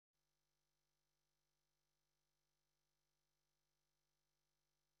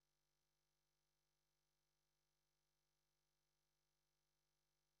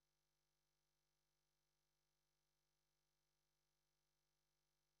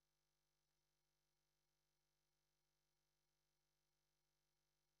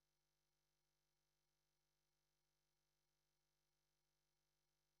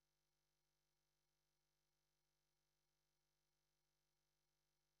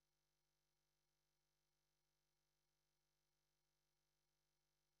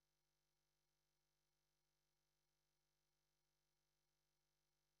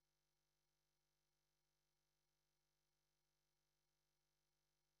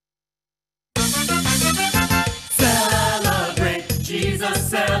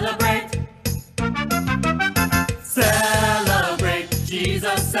Jesus, celebrate. Celebrate,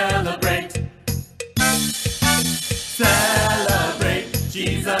 Jesus, celebrate. Celebrate,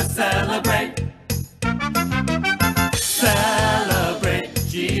 Jesus, celebrate. Celebrate,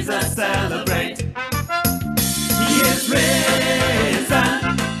 Jesus, celebrate. He is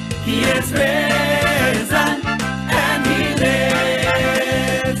risen, He is risen, and He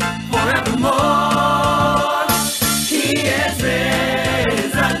lives forevermore. He is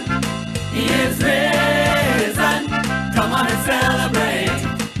risen, He is risen. Come on and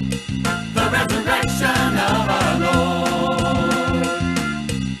celebrate the resurrection of our Lord.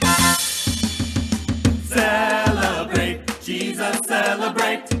 Celebrate, Jesus,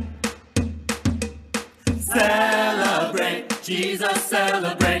 celebrate. Celebrate, Jesus,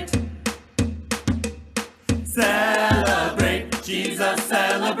 celebrate. Celebrate, Jesus,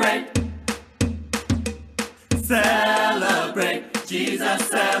 celebrate. Celebrate, Jesus,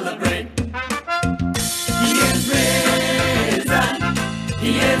 celebrate. He is risen,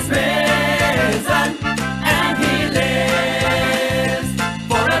 He is risen, and He lives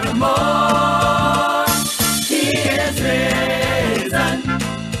forevermore. He is risen,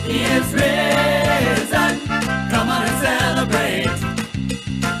 He is risen. Come on and celebrate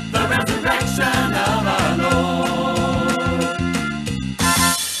the resurrection of our Lord.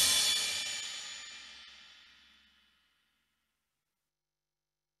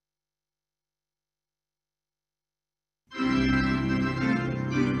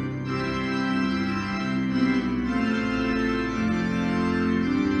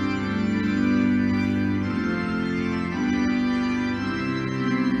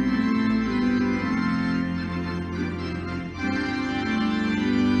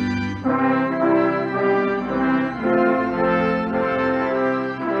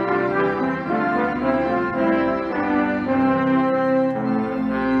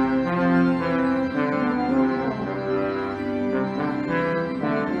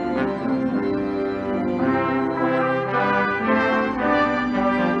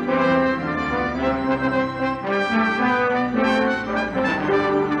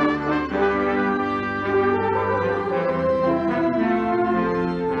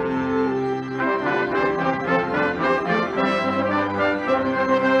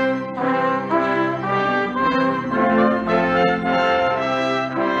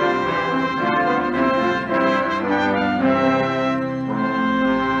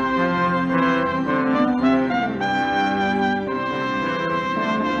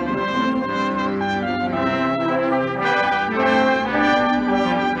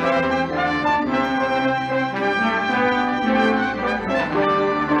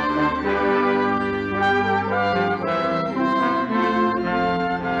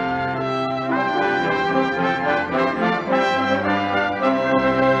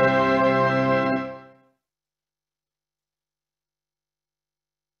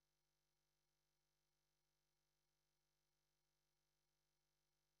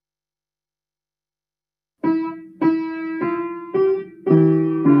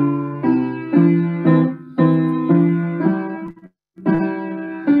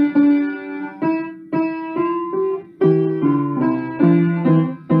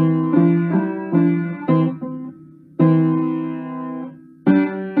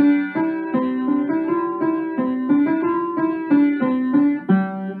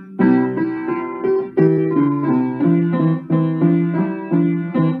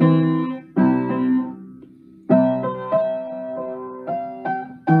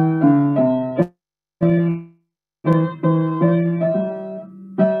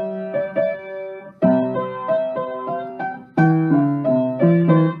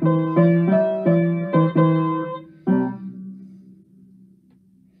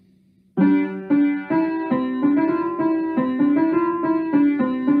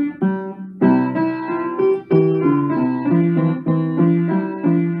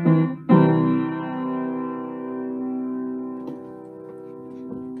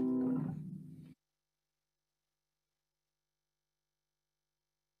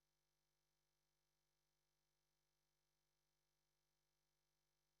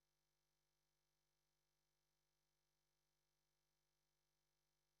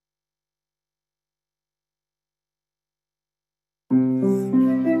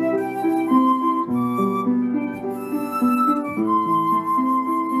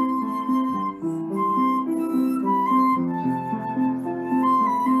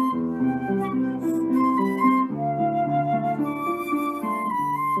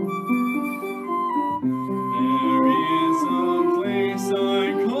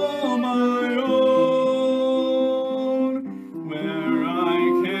 I call my own, where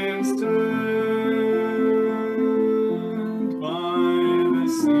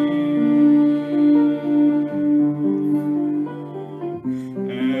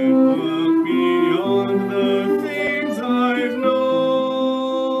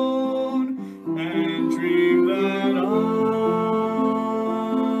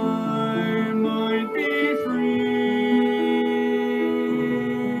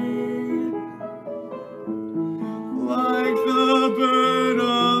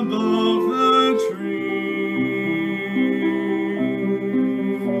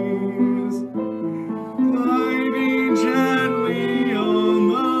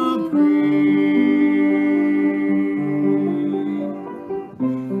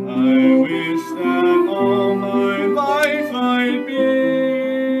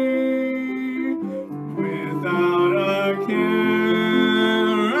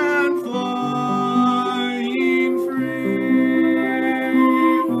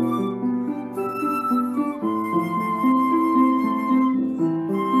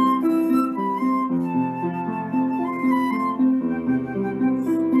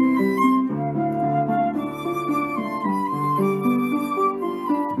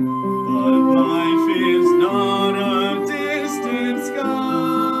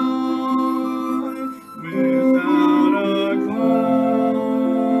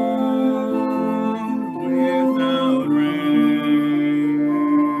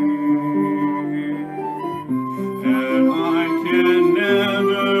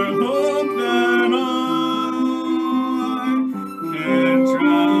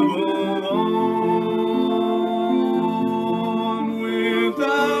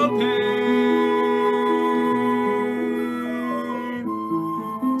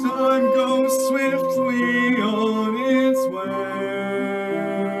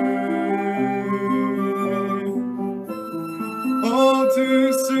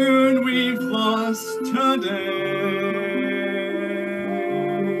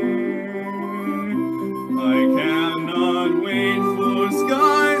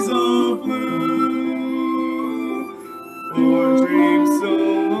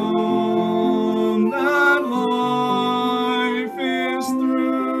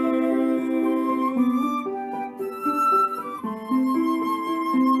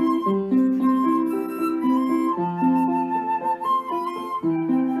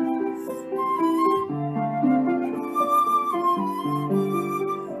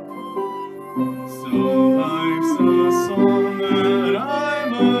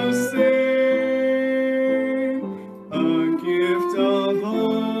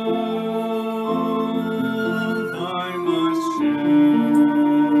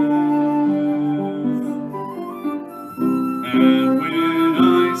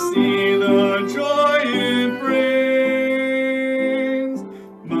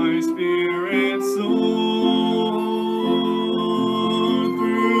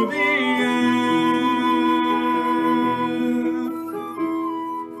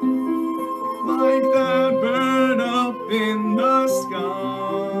like that bird up in the sky.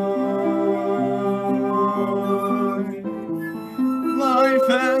 Life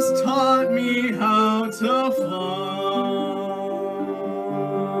has taught me how to fly.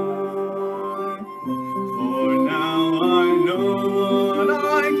 For now I know what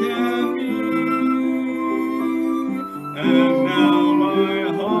I can be, and now my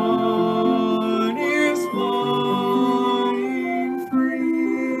heart is flying free.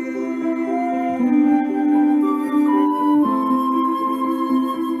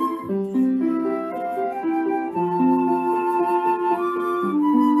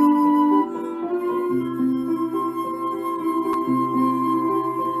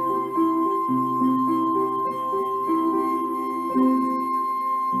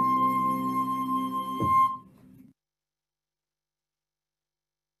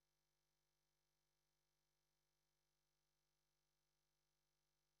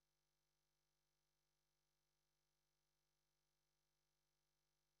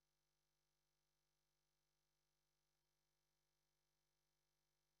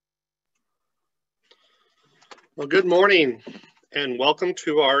 Well, good morning and welcome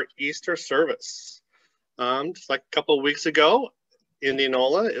to our Easter service. Just like a couple of weeks ago,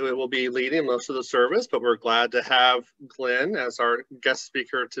 Indianola it will be leading most of the service, but we're glad to have Glenn as our guest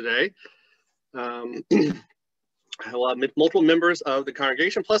speaker today. We'll have multiple members of the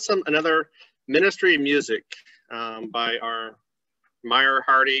congregation, plus another ministry music by our Meyer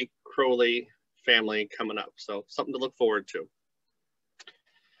Hardy Crowley family coming up. So something to look forward to.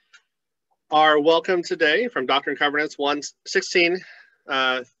 Our welcome today from Doctrine and Covenants 1:16,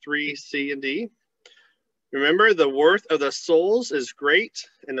 3C and D. Remember, the worth of the souls is great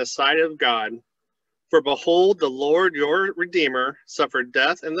in the sight of God. For behold, the Lord your Redeemer suffered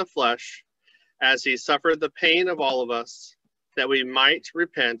death in the flesh, as he suffered the pain of all of us, that we might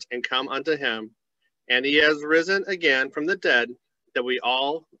repent and come unto him. And he has risen again from the dead,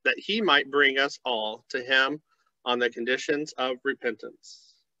 that he might bring us all to him on the conditions of repentance.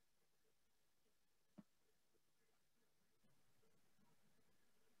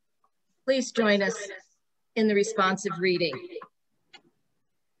 Please join us in the responsive reading.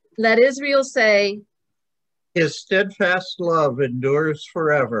 Let Israel say, his steadfast love endures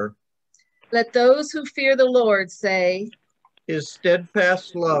forever. Let those who fear the Lord say, his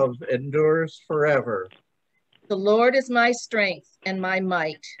steadfast love endures forever. the Lord is my strength and my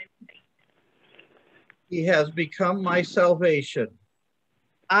might. He has become my salvation.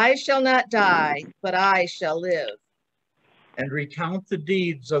 I shall not die, but I shall live, and recount the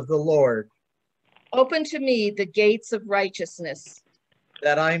deeds of the Lord. Open to me the gates of righteousness,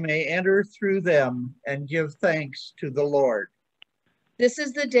 that I may enter through them and give thanks to the Lord. This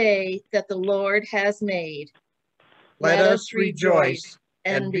is the day that the Lord has made. Let us rejoice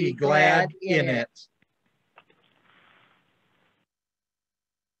and be glad in it.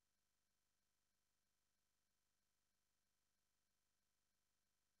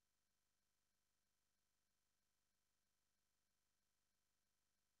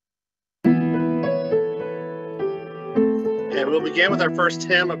 And we'll begin with our first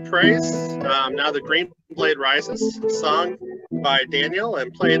hymn of praise. Now the Green Blade Rises, sung by Daniel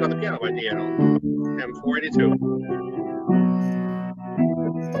and played on the piano by Daniel. Hymn 482.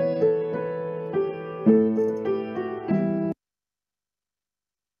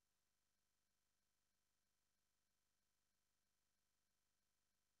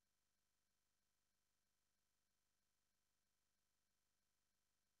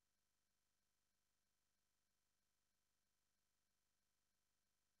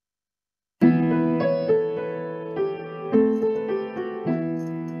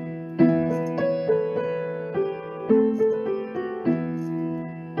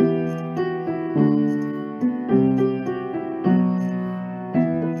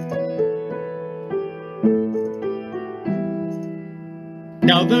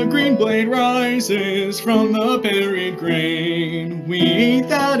 Now the green blade rises from the buried grain. We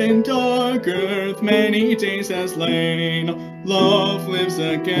that in dark earth many days has lain. Love lives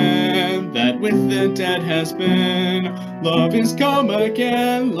again, that with the dead has been. Love is come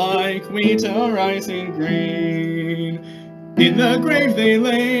again, like wheat arising green. In the grave they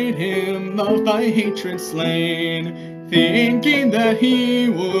laid him, love by hatred slain, thinking that he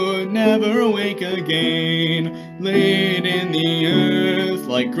would never awake again. Laid in the earth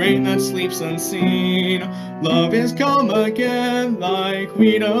like grain that sleeps unseen. Love is come again like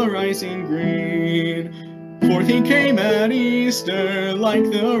wheat arising green. Forth he came at Easter like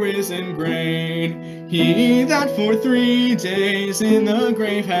the risen grain, he that for 3 days in the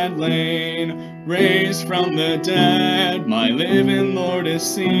grave had lain. Raised from the dead, my living Lord is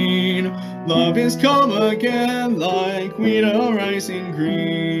seen. Love is come again like wheat arising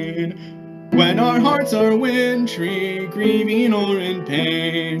green. When our hearts are wintry, grieving or in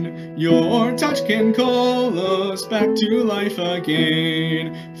pain, your touch can call us back to life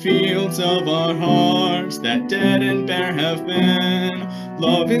again. Fields of our hearts that dead and bare have been,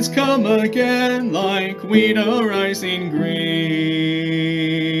 love is come again like wheat arising green.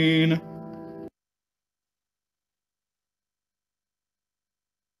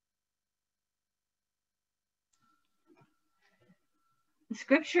 The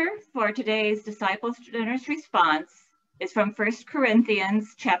scripture for today's disciples' dinner's response is from 1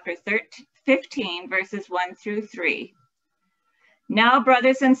 Corinthians chapter 15, verses 1 through 3. Now,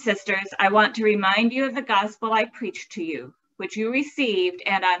 brothers and sisters, I want to remind you of the gospel I preached to you, which you received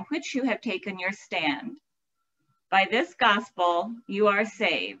and on which you have taken your stand. By this gospel, you are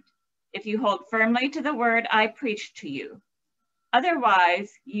saved, if you hold firmly to the word I preached to you.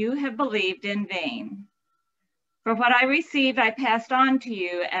 Otherwise, you have believed in vain. For what I received, I passed on to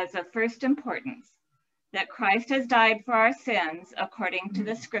you as of first importance, that Christ has died for our sins according to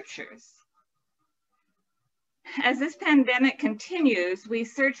the scriptures. As this pandemic continues, we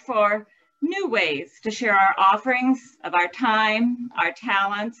search for new ways to share our offerings of our time, our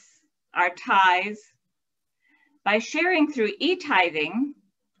talents, our tithes. By sharing through e-tithing,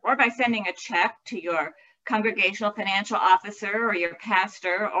 or by sending a check to your congregational financial officer or your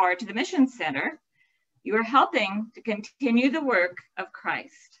pastor or to the Mission Center, you are helping to continue the work of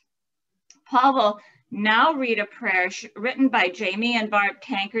Christ. Paul will now read a prayer written by Jamie and Barb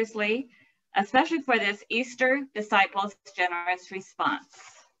Tankersley, especially for this Easter Disciples' Generous Response.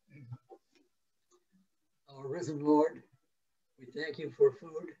 Our risen Lord, we thank you for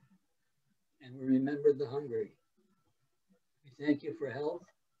food and we remember the hungry. We thank you for health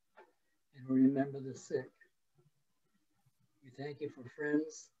and we remember the sick. We thank you for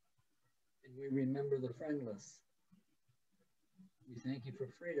friends and we remember the friendless. We thank you for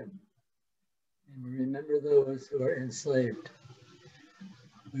freedom and we remember those who are enslaved.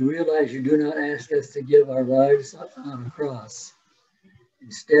 We realize you do not ask us to give our lives on a cross.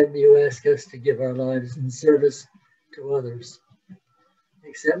 Instead, you ask us to give our lives in service to others.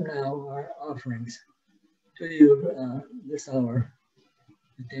 Accept now our offerings to you this hour,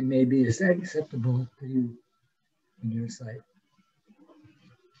 that they may be acceptable to you in your sight.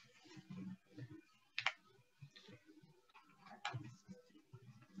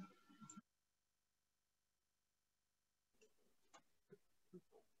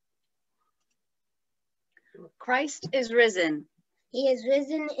 Christ is risen. He is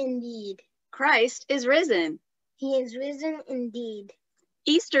risen indeed. Christ is risen. He is risen indeed.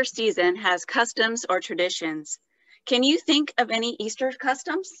 Easter season has customs or traditions. Can you think of any Easter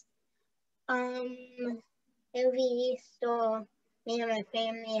customs? Every Easter, me and my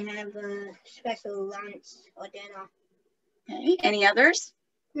family have a special lunch or dinner. Okay. Any others?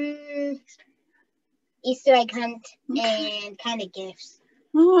 Easter egg hunt and kind of gifts.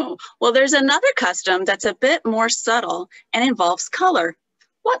 Oh, well, there's another custom that's a bit more subtle and involves color.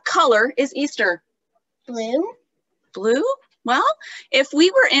 What color is Easter? Blue. Blue? Well, if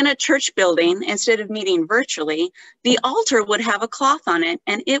we were in a church building instead of meeting virtually, the altar would have a cloth on it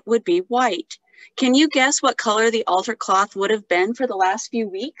and it would be white. Can you guess what color the altar cloth would have been for the last few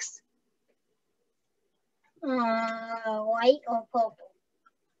weeks? White or purple.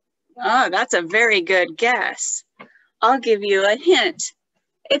 Oh, that's a very good guess. I'll give you a hint.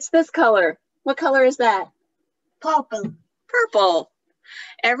 It's this color. What color is that? Purple. Purple.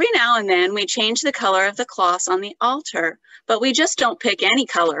 Every now and then we change the color of the cloths on the altar, but we just don't pick any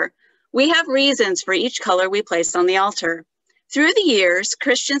color. We have reasons for each color we place on the altar. Through the years,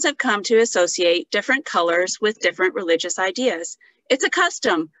 Christians have come to associate different colors with different religious ideas. It's a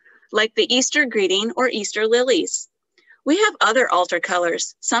custom, like the Easter greeting or Easter lilies. We have other altar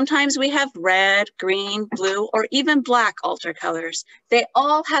colors. Sometimes we have red, green, blue, or even black altar colors. They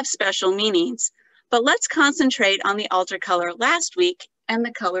all have special meanings. But let's concentrate on the altar color last week and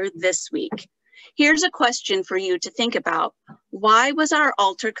the color this week. Here's a question for you to think about. Why was our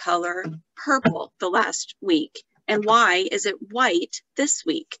altar color purple the last week? And why is it white this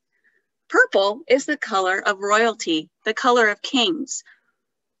week? Purple is the color of royalty, the color of kings.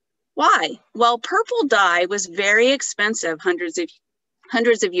 Why? Well, purple dye was very expensive hundreds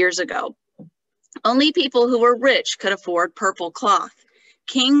of years ago. Only people who were rich could afford purple cloth.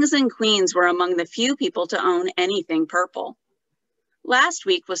 Kings and queens were among the few people to own anything purple. Last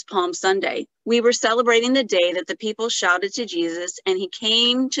week was Palm Sunday. We were celebrating the day that the people shouted to Jesus and he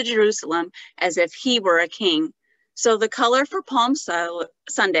came to Jerusalem as if he were a king. So the color for Palm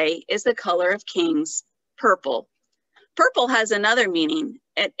Sunday is the color of kings, purple. Purple has another meaning.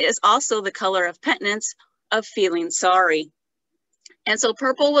 It is also the color of penitence, of feeling sorry. And so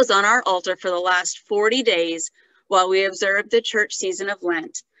purple was on our altar for the last 40 days while we observed the church season of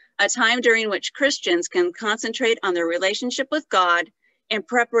Lent, a time during which Christians can concentrate on their relationship with God in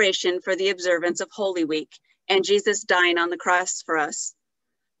preparation for the observance of Holy Week and Jesus dying on the cross for us.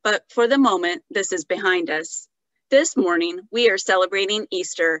 But for the moment, this is behind us. This morning, we are celebrating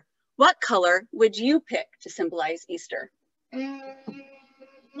Easter. What color would you pick to symbolize Easter? I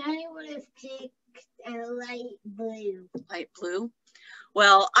would have picked a light blue. Light blue?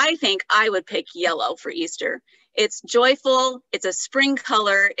 Well, I think I would pick yellow for Easter. It's joyful, it's a spring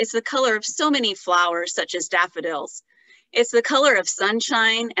color, it's the color of so many flowers such as daffodils. It's the color of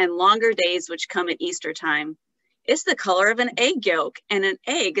sunshine and longer days which come at Easter time. It's the color of an egg yolk, and an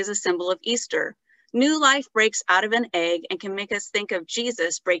egg is a symbol of Easter. New life breaks out of an egg and can make us think of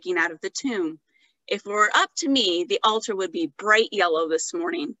Jesus breaking out of the tomb. If it were up to me, the altar would be bright yellow this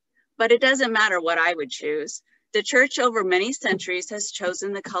morning, but it doesn't matter what I would choose. The church over many centuries has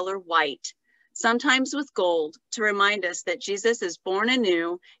chosen the color white, sometimes with gold, to remind us that Jesus is born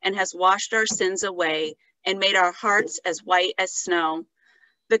anew and has washed our sins away and made our hearts as white as snow.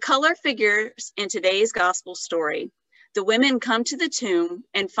 The color figures in today's gospel story. The women come to the tomb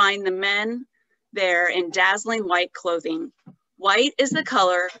and find the men there in dazzling white clothing. White is the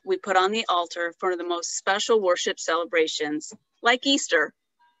color we put on the altar for the most special worship celebrations, like Easter.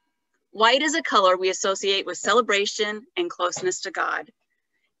 White is a color we associate with celebration and closeness to God.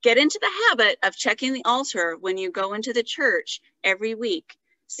 Get into the habit of checking the altar when you go into the church every week.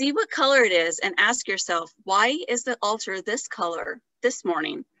 See what color it is and ask yourself, why is the altar this color this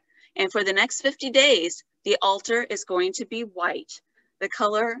morning? And for the next 50 days, the altar is going to be white. The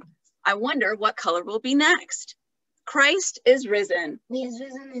color, I wonder what color will be next. Christ is risen. He is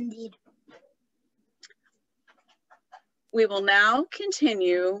risen indeed. We will now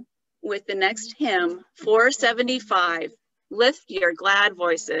continue with the next hymn, 475, Lift Your Glad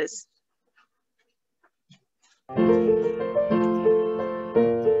Voices.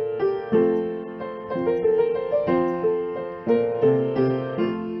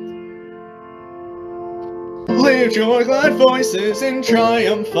 Lift your glad voices in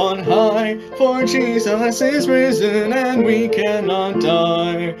triumph on high, for Jesus is risen and we cannot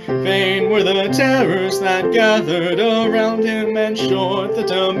die. Vain were the terrors that gathered around him, and short the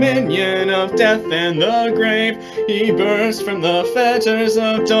dominion of death and the grave. He burst from the fetters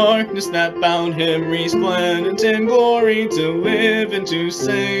of darkness that bound him, resplendent in glory to live and to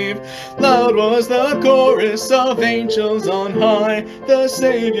save. Loud was the chorus of angels on high, the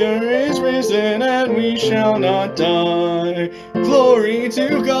Savior is risen and we shall not die. Glory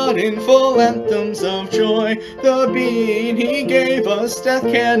to God in full anthems of joy, the being he gave us death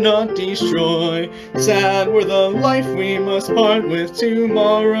cannot destroy. Sad were the life we must part with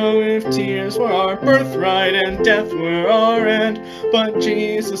tomorrow, if tears were our birthright and death were our end. But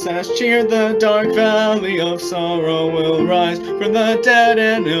Jesus has cheered the dark valley of sorrow, will rise from the dead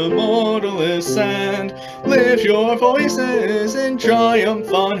and immortal ascend. Lift your voices in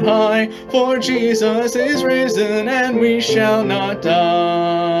triumph on high, for Jesus is risen and we shall not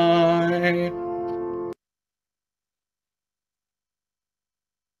die.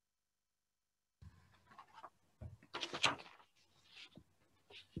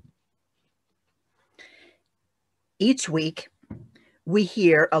 Each week, we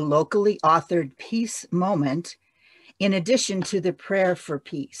hear a locally authored peace moment in addition to the prayer for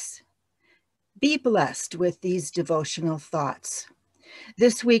peace. Be blessed with these devotional thoughts.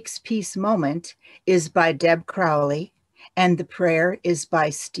 This week's peace moment is by Deb Crowley, and the prayer is by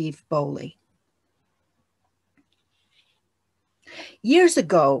Steve Bowley. Years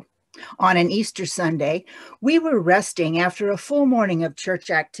ago, on an Easter Sunday, we were resting after a full morning of church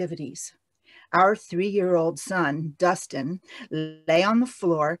activities. Our 3-year-old son, Dustin, lay on the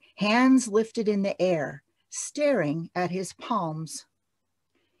floor, hands lifted in the air, staring at his palms.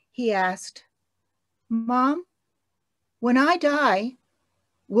 He asked, "Mom, when I die,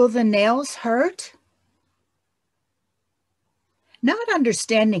 will the nails hurt?" Not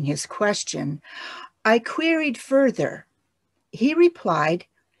understanding his question, I queried further. He replied,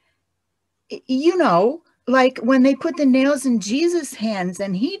 "You know, like when they put the nails in Jesus' hands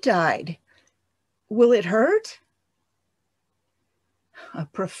and he died. Will it hurt?" A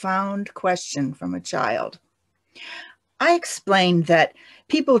profound question from a child. I explained that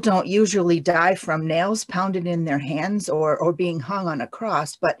people don't usually die from nails pounded in their hands or being hung on a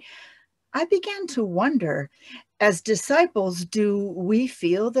cross, but I began to wonder, as disciples, do we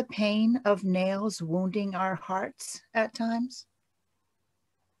feel the pain of nails wounding our hearts at times?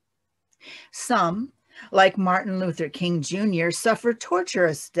 Some, like Martin Luther King Jr., suffer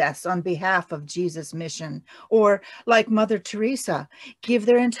torturous deaths on behalf of Jesus' mission, or like Mother Teresa, give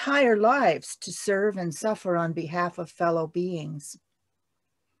their entire lives to serve and suffer on behalf of fellow beings.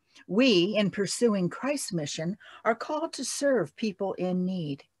 We, in pursuing Christ's mission, are called to serve people in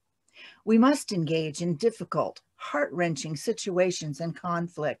need. We must engage in difficult, heart-wrenching situations and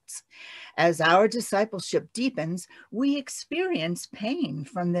conflicts. As our discipleship deepens, we experience pain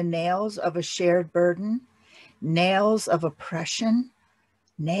from the nails of a shared burden, nails of oppression,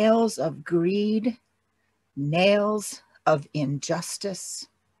 nails of greed, nails of injustice.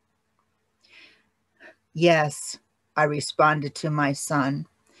 Yes, I responded to my son.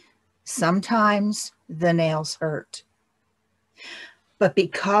 Sometimes the nails hurt. But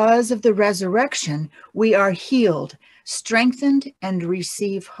because of the resurrection, we are healed, strengthened, and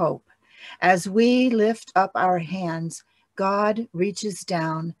receive hope. As we lift up our hands, God reaches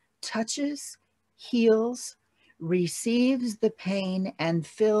down, touches, heals, receives the pain, and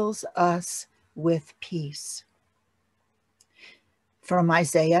fills us with peace. From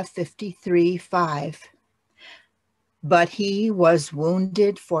Isaiah 53:5. But he was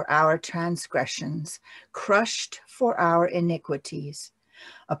wounded for our transgressions, crushed for our iniquities.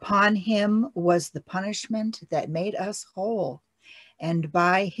 Upon him was the punishment that made us whole, and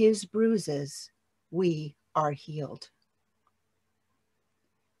by his bruises we are healed.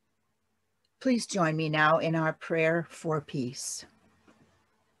 Please join me now in our prayer for peace.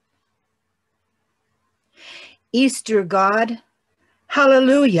 Easter God,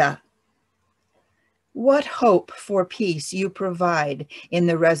 hallelujah! What hope for peace you provide in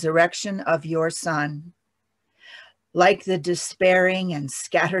the resurrection of your Son. Like the despairing and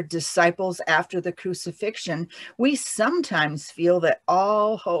scattered disciples after the crucifixion, we sometimes feel that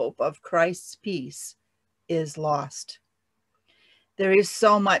all hope of Christ's peace is lost. There is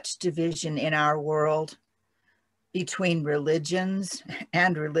so much division in our world, between religions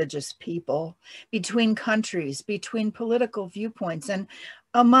and religious people, between countries, between political viewpoints, and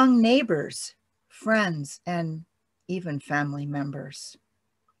among neighbors, friends, and even family members.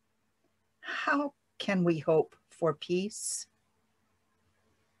 How can we hope for peace?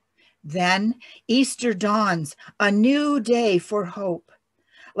 Then Easter dawns, a new day for hope.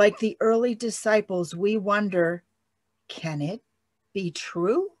 Like the early disciples, we wonder, can it be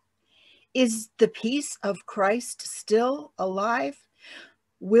true? Is the peace of Christ still alive?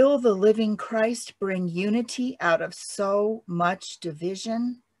 Will the living Christ bring unity out of so much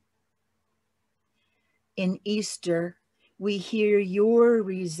division? In Easter, we hear your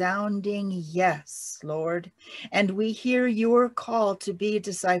resounding yes, Lord, and we hear your call to be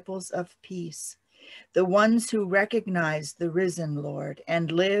disciples of peace, the ones who recognize the risen Lord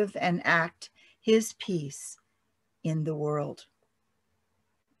and live and act his peace in the world.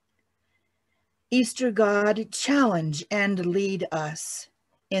 Easter God, challenge and lead us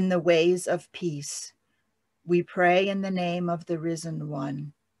in the ways of peace. We pray in the name of the risen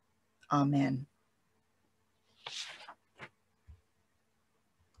one. Amen.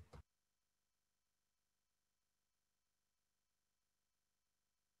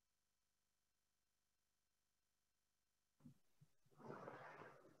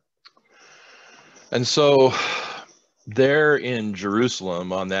 And so there in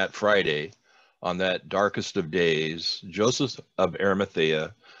Jerusalem on that Friday, on that darkest of days, Joseph of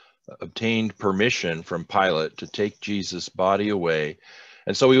Arimathea obtained permission from Pilate to take Jesus' body away.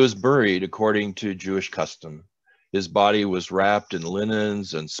 And so he was buried according to Jewish custom. His body was wrapped in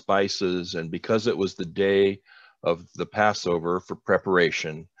linens and spices, and because it was the day of the Passover for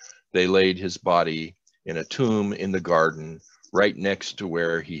preparation, they laid his body in a tomb in the garden right next to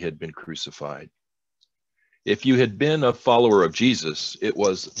where he had been crucified. If you had been a follower of Jesus, it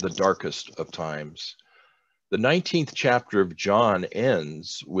was the darkest of times. The 19th chapter of John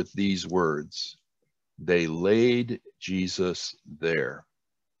ends with these words, "They laid Jesus there."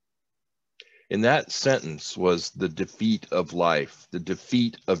 In that sentence was the defeat of life, the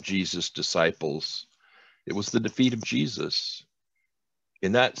defeat of Jesus' disciples. It was the defeat of Jesus.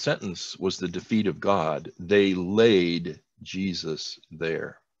 In that sentence was the defeat of God. They laid Jesus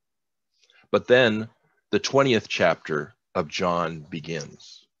there. But then the 20th chapter of John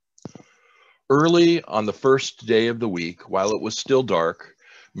begins. Early on the first day of the week, while it was still dark,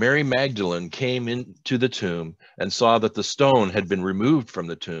 Mary Magdalene came into the tomb and saw that the stone had been removed from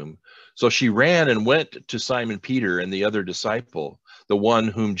the tomb. So she ran and went to Simon Peter and the other disciple, the one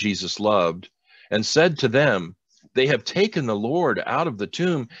whom Jesus loved, and said to them, "They have taken the Lord out of the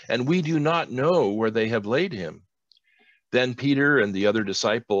tomb, and we do not know where they have laid him." Then Peter and the other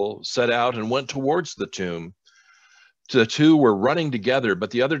disciple set out and went towards the tomb. The two were running together,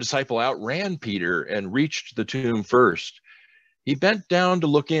 but the other disciple outran Peter and reached the tomb first. He bent down to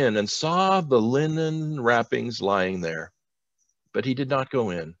look in and saw the linen wrappings lying there, but he did not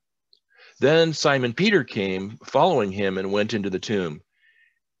go in. Then Simon Peter came, following him, and went into the tomb.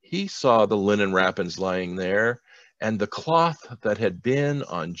 He saw the linen wrappings lying there, and the cloth that had been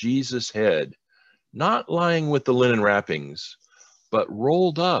on Jesus' head, not lying with the linen wrappings, but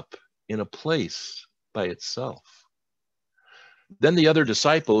rolled up in a place by itself. Then the other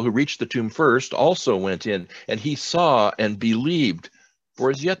disciple who reached the tomb first also went in, and he saw and believed,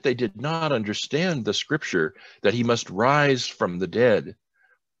 for as yet they did not understand the scripture that he must rise from the dead.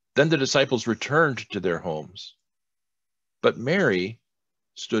 Then the disciples returned to their homes. But Mary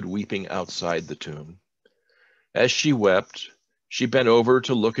stood weeping outside the tomb. As she wept, she bent over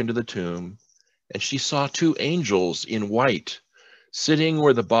to look into the tomb, and she saw two angels in white, sitting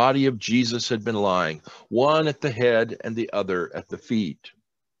where the body of Jesus had been lying, one at the head and the other at the feet.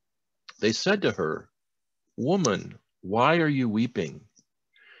 They said to her, "Woman, why are you weeping?"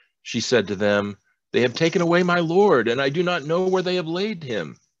 She said to them, "They have taken away my Lord, and I do not know where they have laid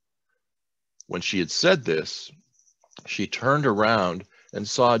him." When she had said this, she turned around and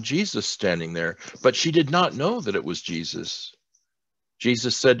saw Jesus standing there, but she did not know that it was Jesus.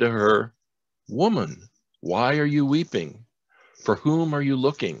 Jesus said to her, "Woman, why are you weeping? For whom are you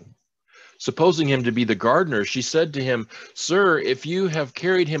looking?" Supposing him to be the gardener, she said to him, "Sir, if you have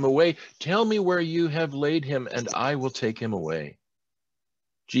carried him away, tell me where you have laid him, and I will take him away."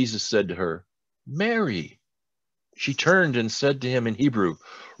 Jesus said to her, "Mary." She turned and said to him in Hebrew,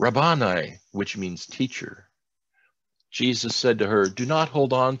 "Rabboni," which means teacher. Jesus said to her, "Do not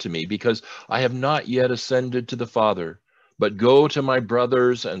hold on to me, because I have not yet ascended to the Father, but go to my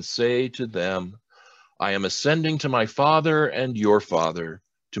brothers and say to them, I am ascending to my Father and your Father,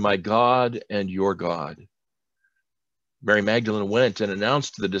 to my God and your God." Mary Magdalene went and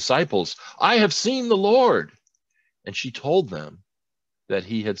announced to the disciples, "I have seen the Lord." And she told them that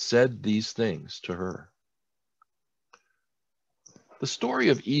he had said these things to her. The story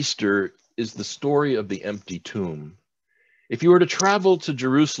of Easter is the story of the empty tomb. If you were to travel to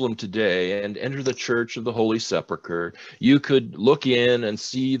Jerusalem today and enter the Church of the Holy Sepulchre, you could look in and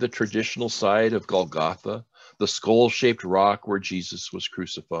see the traditional site of Golgotha, the skull-shaped rock where Jesus was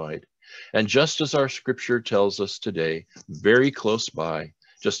crucified. And just as our scripture tells us today, very close by,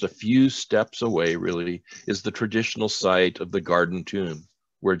 just a few steps away really, is the traditional site of the garden tomb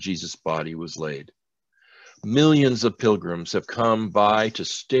where Jesus' body was laid. Millions of pilgrims have come by to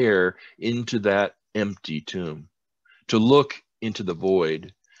stare into that empty tomb, to look into the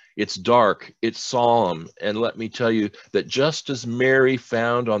void. It's dark, it's solemn, and let me tell you that just as Mary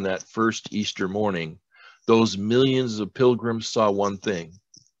found on that first Easter morning, those millions of pilgrims saw one thing,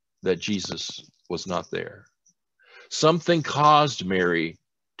 that Jesus was not there. Something caused Mary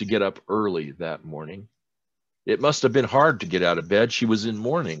to get up early that morning. It must have been hard to get out of bed. She was in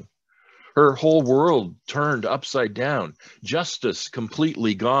mourning. Her whole world turned upside down, justice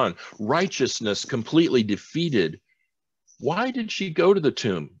completely gone, righteousness completely defeated. Why did she go to the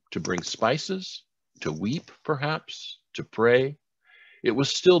tomb? To bring spices? To weep, perhaps? To pray? It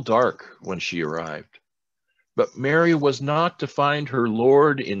was still dark when she arrived. But Mary was not to find her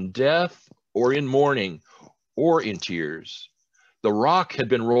Lord in death or in mourning or in tears. The rock had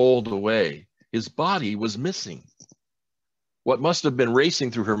been rolled away. His body was missing. What must have been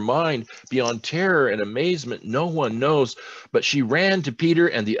racing through her mind beyond terror and amazement, no one knows, but she ran to Peter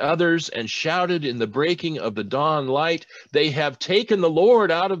and the others and shouted in the breaking of the dawn light, "They have taken the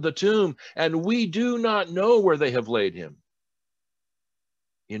Lord out of the tomb, and we do not know where they have laid him."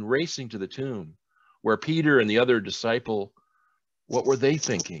 In racing to the tomb, where Peter and the other disciple, what were they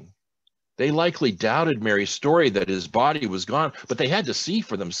thinking? They likely doubted Mary's story that his body was gone, but they had to see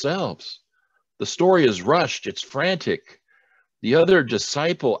for themselves. The story is rushed, it's frantic. The other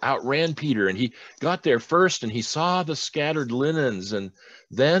disciple outran Peter, and he got there first, and he saw the scattered linens, and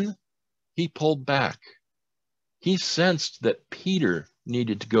then he pulled back. He sensed that Peter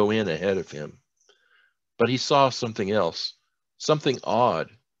needed to go in ahead of him. But he saw something else, something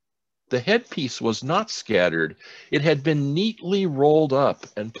odd. The headpiece was not scattered. It had been neatly rolled up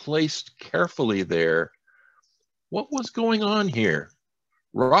and placed carefully there. What was going on here?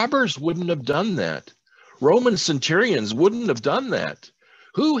 Robbers wouldn't have done that. Roman centurions wouldn't have done that.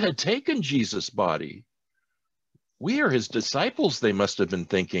 Who had taken Jesus' body? We are his disciples, they must have been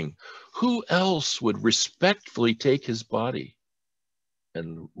thinking. Who else would respectfully take his body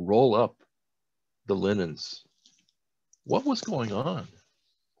and roll up the linens? What was going on?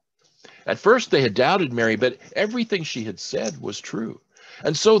 At first they had doubted Mary, but everything she had said was true.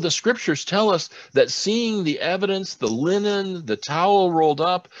 And so the scriptures tell us that seeing the evidence, the linen, the towel rolled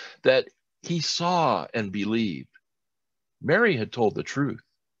up, that he saw and believed. Mary had told the truth.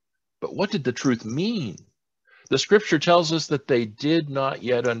 But what did the truth mean? The scripture tells us that they did not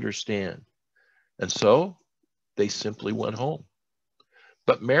yet understand. And so they simply went home.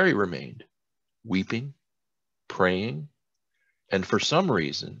 But Mary remained, weeping, praying, and for some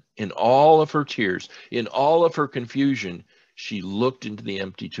reason, in all of her tears, in all of her confusion, she looked into the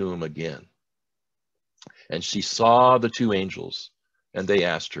empty tomb again. And she saw the two angels, and they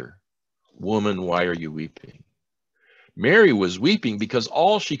asked her, "Woman, why are you weeping?" Mary was weeping because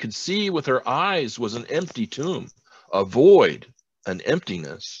all she could see with her eyes was an empty tomb, a void, an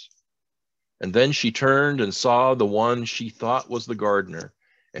emptiness. And then she turned and saw the one she thought was the gardener,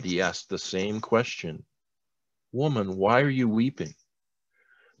 and he asked the same question, "Woman, why are you weeping?"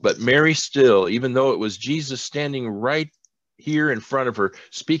 But Mary still, even though it was Jesus standing right here in front of her,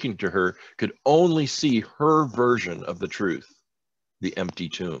 speaking to her, could only see her version of the truth, the empty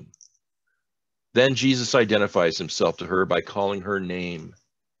tomb. Then Jesus identifies himself to her by calling her name,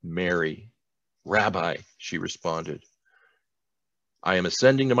 Mary. "Rabbi," she responded. "I am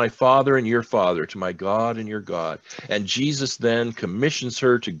ascending to my Father and your Father, to my God and your God." And Jesus then commissions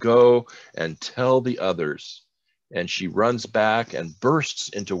her to go and tell the others. And she runs back and bursts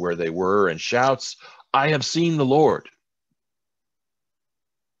into where they were and shouts, "I have seen the Lord."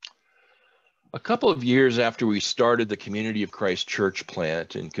 A couple of years after we started the Community of Christ Church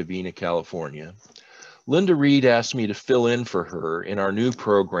plant in Covina, California, Linda Reed asked me to fill in for her in our new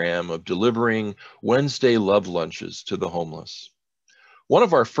program of delivering Wednesday love lunches to the homeless. One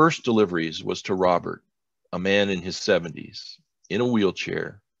of our first deliveries was to Robert, a man in his 70s, in a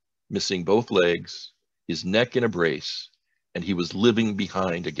wheelchair, missing both legs, his neck in a brace, and he was living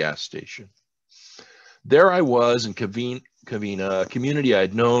behind a gas station. There I was in Covina, a community I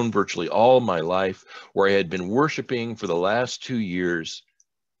had known virtually all my life, where I had been worshiping for the last 2 years.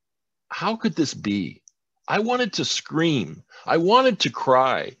 How could this be? I wanted to scream. I wanted to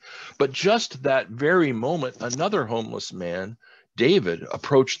cry. But just that very moment, another homeless man, David,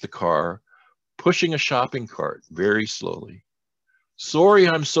 approached the car, pushing a shopping cart very slowly. "Sorry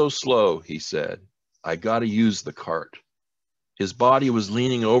I'm so slow," he said. "I got to use the cart." His body was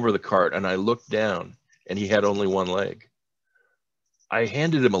leaning over the cart, and I looked down, and he had only one leg. I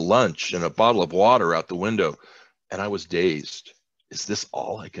handed him a lunch and a bottle of water out the window, and I was dazed. Is this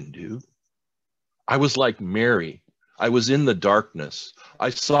all I can do? I was like Mary. I was in the darkness. I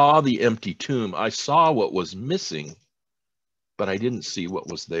saw the empty tomb. I saw what was missing, but I didn't see what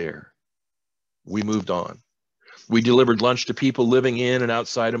was there. We moved on. We delivered lunch to people living in and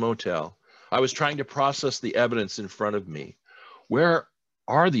outside a motel. I was trying to process the evidence in front of me. Where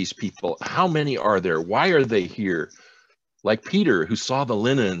are these people? How many are there? Why are they here? Like Peter, who saw the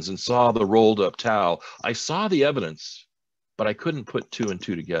linens and saw the rolled up towel, I saw the evidence, but I couldn't put two and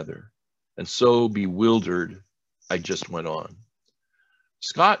two together. And so bewildered, I just went on.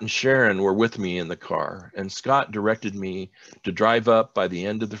 Scott and Sharon were with me in the car, and Scott directed me to drive up by the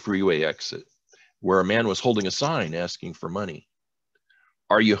end of the freeway exit, where a man was holding a sign asking for money.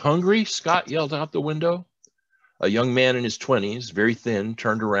 "Are you hungry?" Scott yelled out the window. A young man in his 20s, very thin,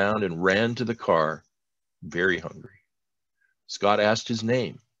 turned around and ran to the car, very hungry. Scott asked his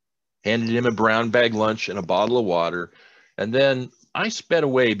name, handed him a brown bag lunch and a bottle of water, and then I sped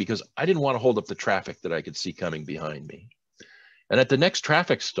away because I didn't want to hold up the traffic that I could see coming behind me. And at the next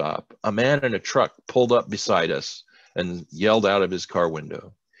traffic stop, a man in a truck pulled up beside us and yelled out of his car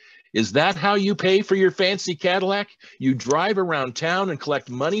window, "Is that how you pay for your fancy Cadillac? You drive around town and collect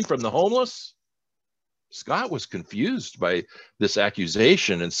money from the homeless?" Scott was confused by this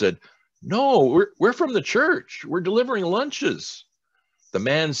accusation and said, "No, we're from the church. We're delivering lunches." The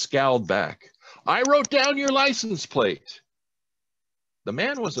man scowled back, "I wrote down your license plate." The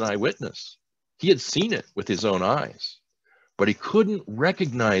man was an eyewitness. He had seen it with his own eyes, but he couldn't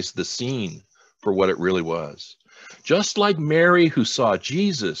recognize the scene for what it really was. Just like Mary, who saw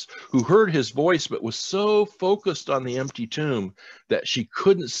Jesus, who heard his voice, but was so focused on the empty tomb that she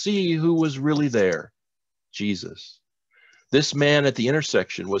couldn't see who was really there, Jesus. This man at the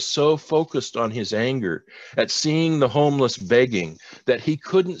intersection was so focused on his anger at seeing the homeless begging that he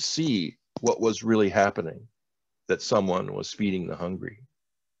couldn't see what was really happening, that someone was feeding the hungry.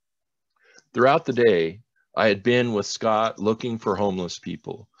 Throughout the day, I had been with Scott looking for homeless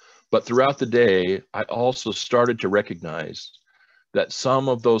people, but throughout the day, I also started to recognize that some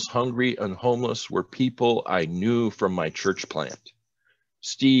of those hungry and homeless were people I knew from my church plant.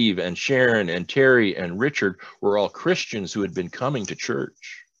 Steve and Sharon and Terry and Richard were all Christians who had been coming to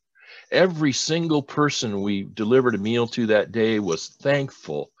church. Every single person we delivered a meal to that day was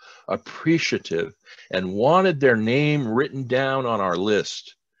thankful, appreciative, and wanted their name written down on our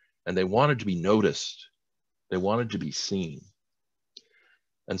list. And they wanted to be noticed. They wanted to be seen.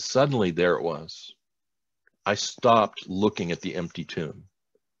 And suddenly there it was. I stopped looking at the empty tomb.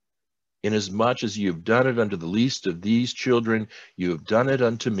 Inasmuch as you have done it unto the least of these children, you have done it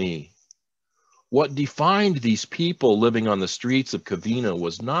unto me. What defined these people living on the streets of Covina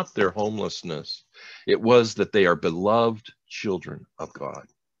was not their homelessness. It was that they are beloved children of God.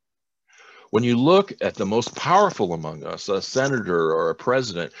 When you look at the most powerful among us, a senator or a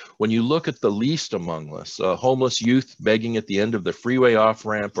president, when you look at the least among us, a homeless youth begging at the end of the freeway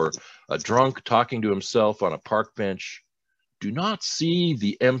off-ramp, or a drunk talking to himself on a park bench, do not see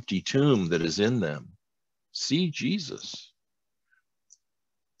the empty tomb that is in them. See Jesus.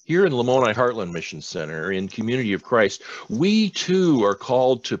 Here in Lamoni Heartland Mission Center, in Community of Christ, we too are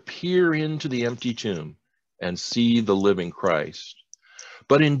called to peer into the empty tomb and see the living Christ.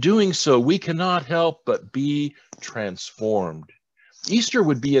 But in doing so, we cannot help but be transformed. Easter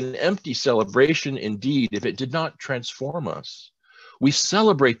would be an empty celebration indeed if it did not transform us. We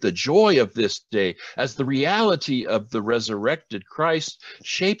celebrate the joy of this day as the reality of the resurrected Christ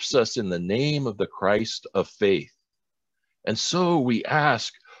shapes us in the name of the Christ of faith. And so we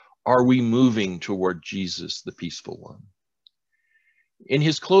ask, are we moving toward Jesus, the peaceful one? In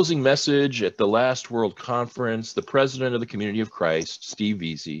his closing message at the last World Conference, the president of the Community of Christ, Steve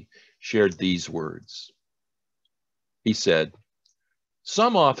Veazey, shared these words. He said,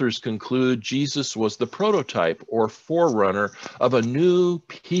 "Some authors conclude Jesus was the prototype or forerunner of a new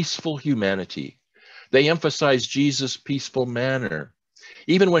peaceful humanity. They emphasize Jesus' peaceful manner.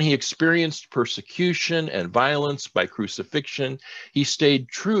 Even when he experienced persecution and violence by crucifixion, he stayed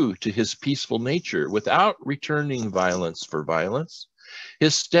true to his peaceful nature without returning violence for violence.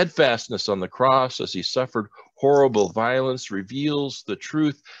 His steadfastness on the cross as he suffered horrible violence reveals the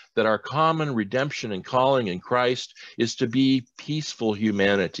truth that our common redemption and calling in Christ is to be peaceful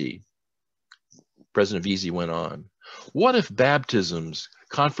humanity." President Veazey went on, "What if baptisms,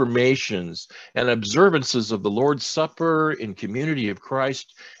 confirmations, and observances of the Lord's Supper in Community of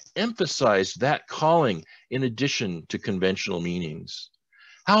Christ emphasized that calling in addition to conventional meanings?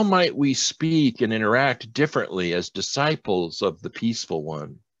 How might we speak and interact differently as disciples of the peaceful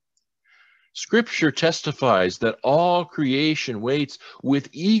one? Scripture testifies that all creation waits with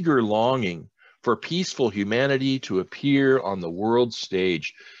eager longing for peaceful humanity to appear on the world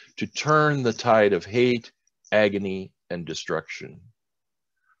stage, to turn the tide of hate, agony, and destruction."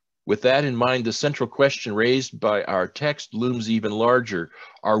 With that in mind, the central question raised by our text looms even larger.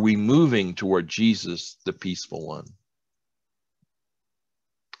 Are we moving toward Jesus, the peaceful one?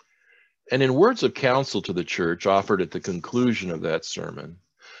 And in words of counsel to the church offered at the conclusion of that sermon,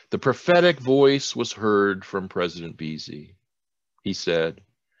 the prophetic voice was heard from President Veazey. He said,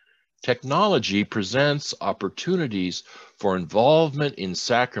 "Technology presents opportunities for involvement in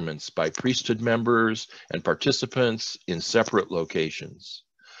sacraments by priesthood members and participants in separate locations.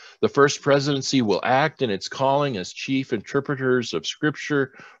 The First Presidency will act in its calling as chief interpreters of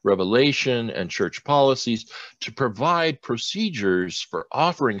Scripture, revelation, and church policies to provide procedures for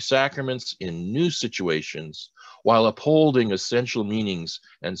offering sacraments in new situations while upholding essential meanings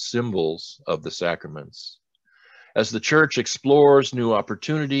and symbols of the sacraments. As the church explores new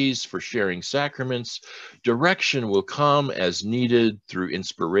opportunities for sharing sacraments, direction will come as needed through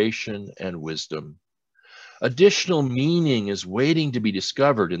inspiration and wisdom. Additional meaning is waiting to be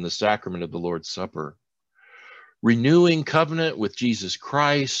discovered in the sacrament of the Lord's Supper. Renewing covenant with Jesus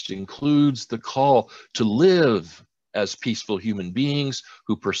Christ includes the call to live as peaceful human beings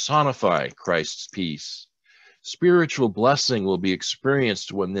who personify Christ's peace. Spiritual blessing will be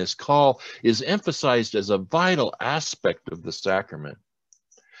experienced when this call is emphasized as a vital aspect of the sacrament.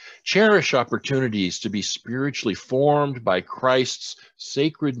 Cherish opportunities to be spiritually formed by Christ's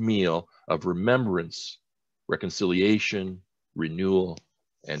sacred meal of remembrance, reconciliation, renewal,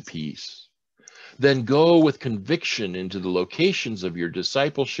 and peace. Then go with conviction into the locations of your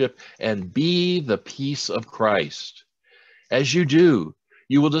discipleship and be the peace of Christ. As you do,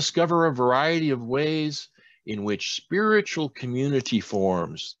 you will discover a variety of ways in which spiritual community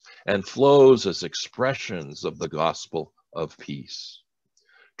forms and flows as expressions of the gospel of peace.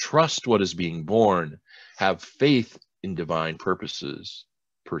 Trust what is being born, have faith in divine purposes,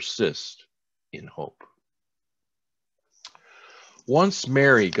 persist in hope. Once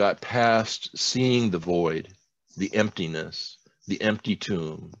Mary got past seeing the void, the emptiness, the empty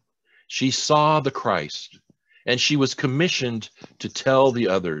tomb, she saw the Christ, and she was commissioned to tell the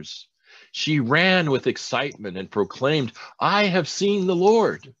others. She ran with excitement and proclaimed, "I have seen the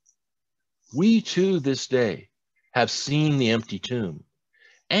Lord." We too this day have seen the empty tomb,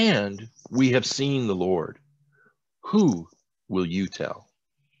 and we have seen the Lord. Who will you tell?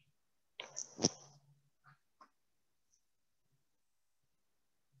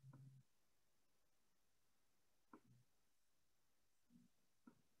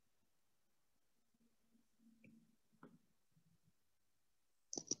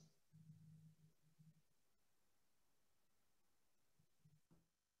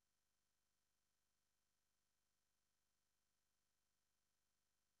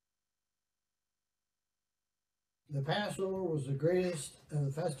 The Passover was the greatest of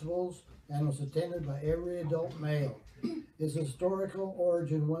the festivals and was attended by every adult male. Its historical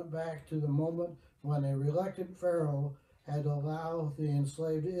origin went back to the moment when a reluctant Pharaoh had to allow the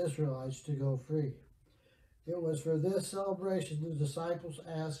enslaved Israelites to go free. It was for this celebration the disciples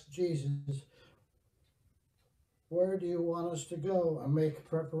asked Jesus, "Where do you want us to go and make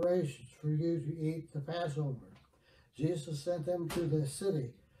preparations for you to eat the Passover?" Jesus sent them to the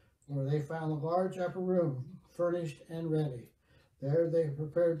city, where they found a large upper room, furnished and ready. There they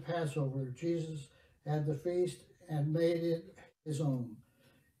prepared Passover. Jesus had the feast and made it his own.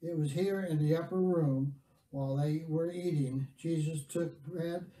 It was here in the upper room, while they were eating, Jesus took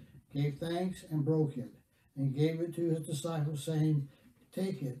bread, gave thanks, and broke it, and gave it to his disciples, saying,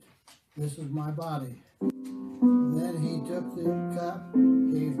 "Take it, this is my body." Then he took the cup,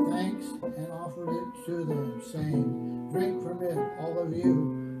 gave thanks, and offered it to them, saying, "Drink from it, all of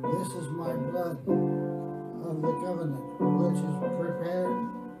you. This is my blood of the covenant, which is prepared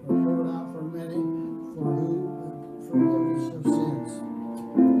or poured out for many for forgiveness of sins."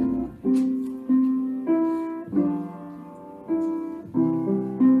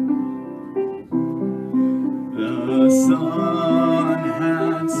 The sun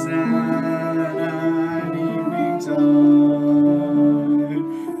had set at evening tide.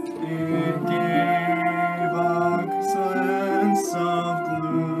 It gave a sense of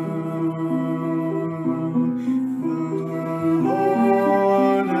gloom. The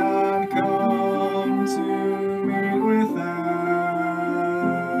Lord had come to meet with them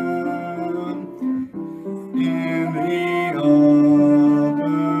in the upper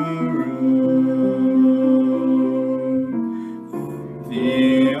room.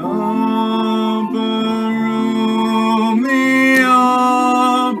 The upper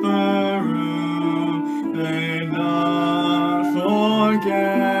room, may not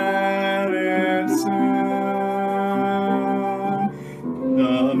forget it soon.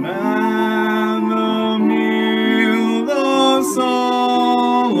 The man, the meal, the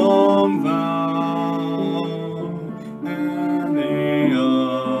solemn vow, and the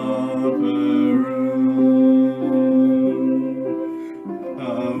upper room. A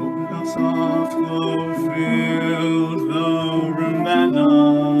soft glow filled the room that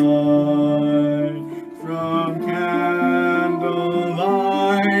night, from candle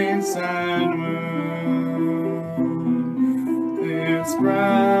lights and moon. It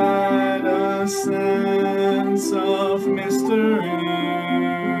spread a sense of mystery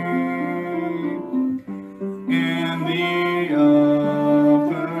in the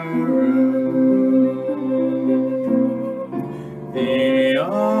upper room. The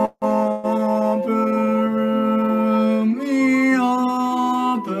upper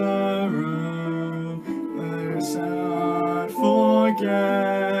room, let's not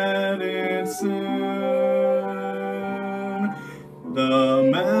forget it soon. The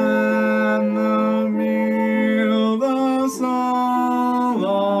man, the meal, the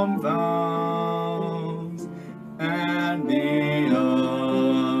solemn vows, and the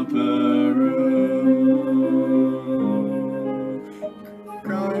upper room.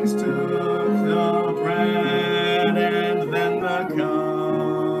 Christ took the bread and then the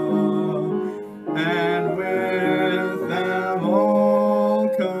cup, and with them all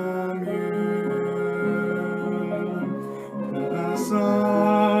commune. The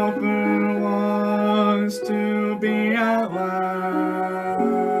supper was to be at last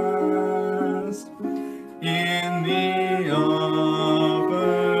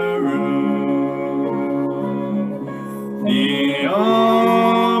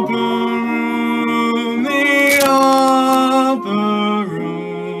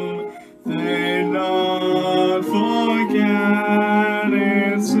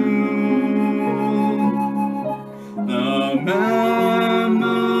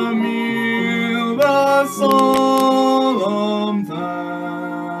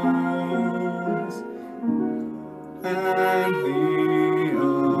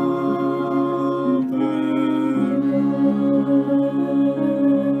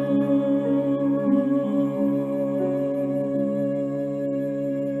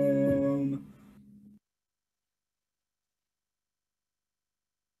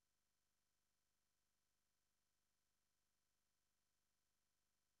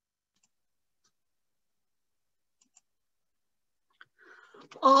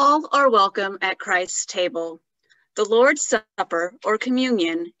All are welcome at Christ's table. The Lord's Supper, or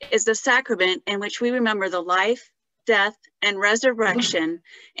communion, is the sacrament in which we remember the life, death, and resurrection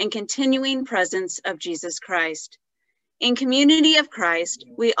and continuing presence of Jesus Christ. In community of Christ,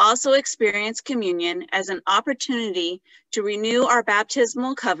 we also experience communion as an opportunity to renew our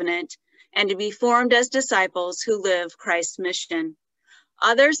baptismal covenant and to be formed as disciples who live Christ's mission.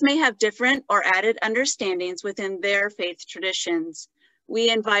 Others may have different or added understandings within their faith traditions. We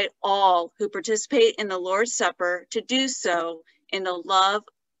invite all who participate in the Lord's Supper to do so in the love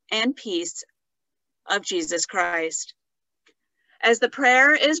and peace of Jesus Christ. As the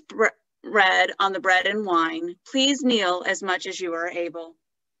prayer is read on the bread and wine, please kneel as much as you are able.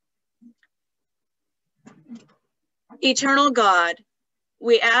 Eternal God,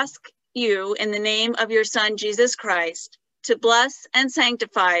 we ask you in the name of your Son, Jesus Christ, to bless and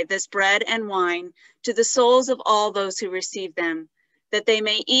sanctify this bread and wine to the souls of all those who receive them, that they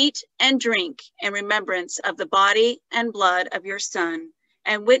may eat and drink in remembrance of the body and blood of your Son,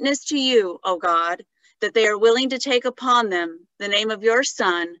 and witness to you, O God, that they are willing to take upon them the name of your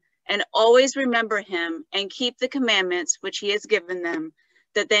Son, and always remember him and keep the commandments which he has given them,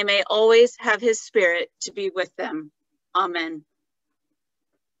 that they may always have his Spirit to be with them. Amen.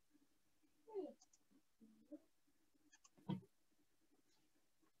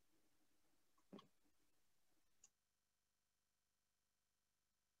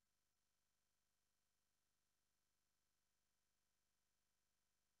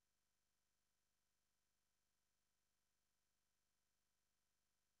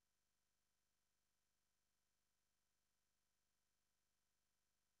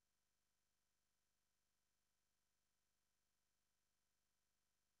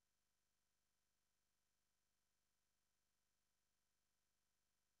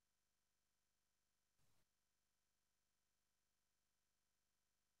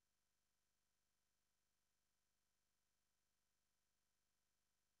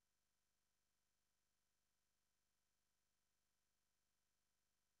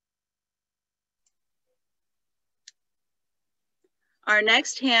 Our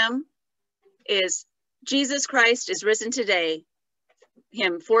next hymn is Jesus Christ is Risen Today,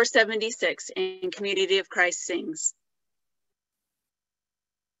 hymn 476, and Community of Christ sings.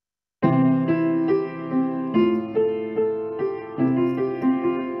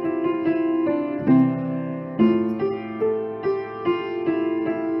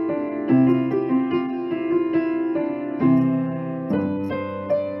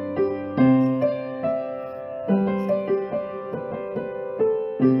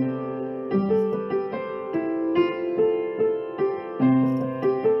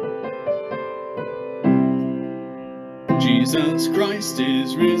 Jesus Christ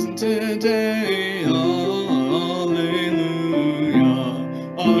is risen today, hallelujah,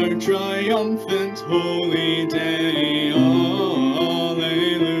 our triumphant holy day, hallelujah,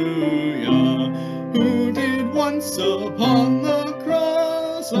 who did once upon the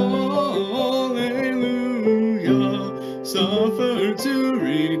cross, hallelujah, suffer to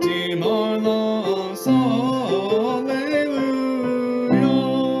redeem our loss, hallelujah,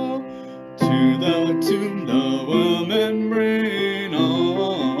 to the tomb the membrane,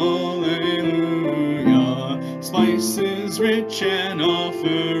 hallelujah, spices rich and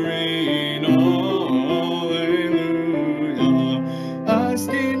offering, hallelujah,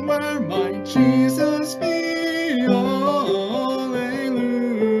 asking where might Jesus be, hallelujah,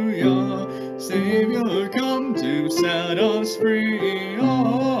 Savior come to set us free,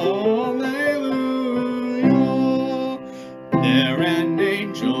 hallelujah, there an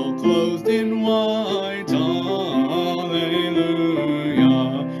angel clothed in white, hallelujah,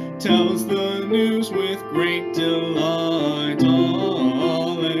 tells the news with great delight,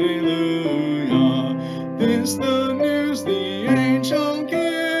 hallelujah, this the news the angel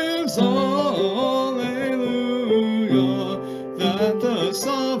gives, hallelujah, that the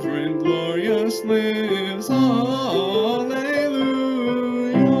sovereign glorious lives, hallelujah,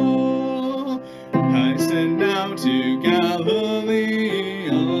 hasten now to Galilee,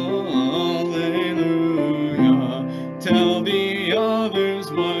 hallelujah, tell the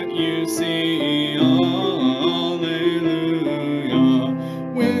others what you see, hallelujah,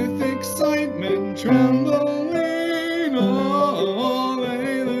 with excitement trembling, hallelujah,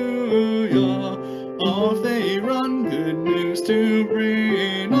 off they run, good news to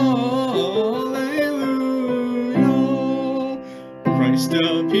bring, hallelujah, Christ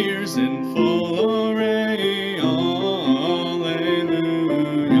appears in full array, hallelujah,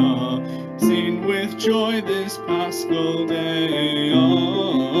 seen with joy this Paschal day,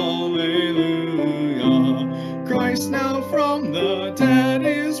 hallelujah, Christ now from the dead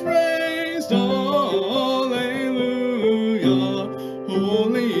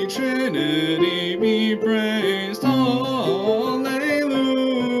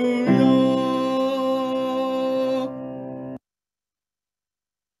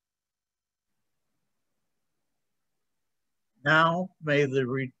Now may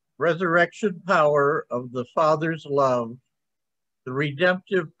the resurrection power of the Father's love, the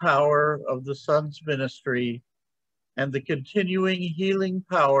redemptive power of the Son's ministry, and the continuing healing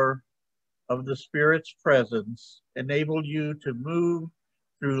power of the Spirit's presence enable you to move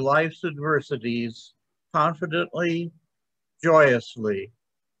through life's adversities confidently, joyously.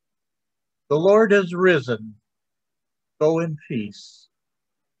 The Lord has risen. Go in peace.